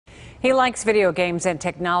He likes video games and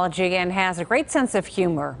technology and has a great sense of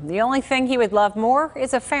humor. The only thing he would love more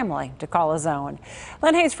is a family to call his own.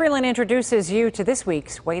 Lynn Hayes Freeland introduces you to this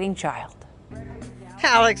week's waiting child.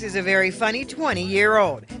 Alex is a very funny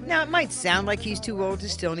 20-year-old. Now, it might sound like he's too old to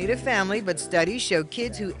still need a family, but studies show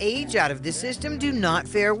kids who age out of the system do not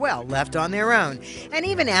fare well left on their own. And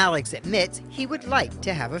even Alex admits he would like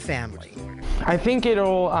to have a family. I think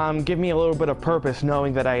it'll give me a little bit of purpose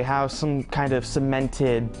knowing that I have some kind of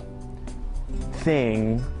cemented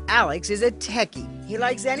thing. Alex is a techie. He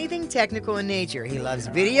likes anything technical in nature. He loves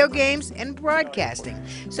video games and broadcasting.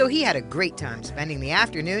 So he had a great time spending the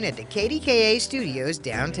afternoon at the KDKA studios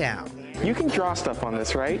downtown. You can draw stuff on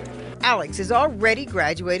this, right? Alex has already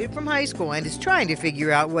graduated from high school and is trying to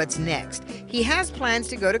figure out what's next. He has plans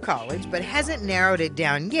to go to college, but hasn't narrowed it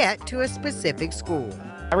down yet to a specific school.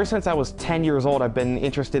 Ever since I was 10 years old, I've been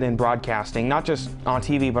interested in broadcasting, not just on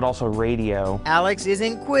TV, but also radio. Alex is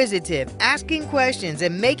inquisitive, asking questions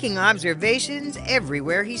and making observations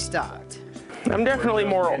everywhere he stopped. I'm definitely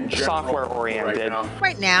more software-oriented.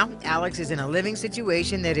 Right now, Alex is in a living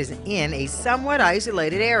situation that is in a somewhat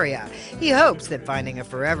isolated area. He hopes that finding a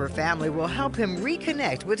forever family will help him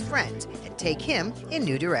reconnect with friends and take him in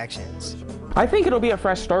new directions. I think it'll be a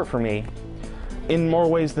fresh start for me, in more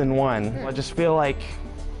ways than one. I just feel like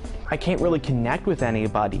I can't really connect with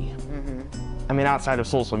anybody. I mean, outside of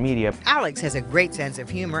social media. Alex has a great sense of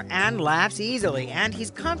humor and laughs easily, and he's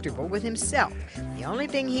comfortable with himself. The only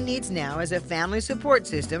thing he needs now is a family support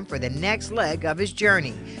system for the next leg of his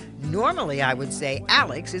journey. Normally, I would say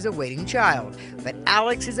Alex is a waiting child, but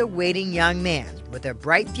Alex is a waiting young man. With a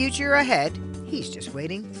bright future ahead, he's just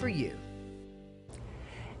waiting for you.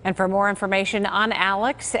 And for more information on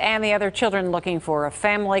Alex and the other children looking for a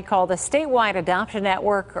family, call the statewide adoption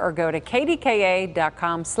network or go to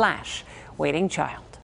kdka.com/waitingchild.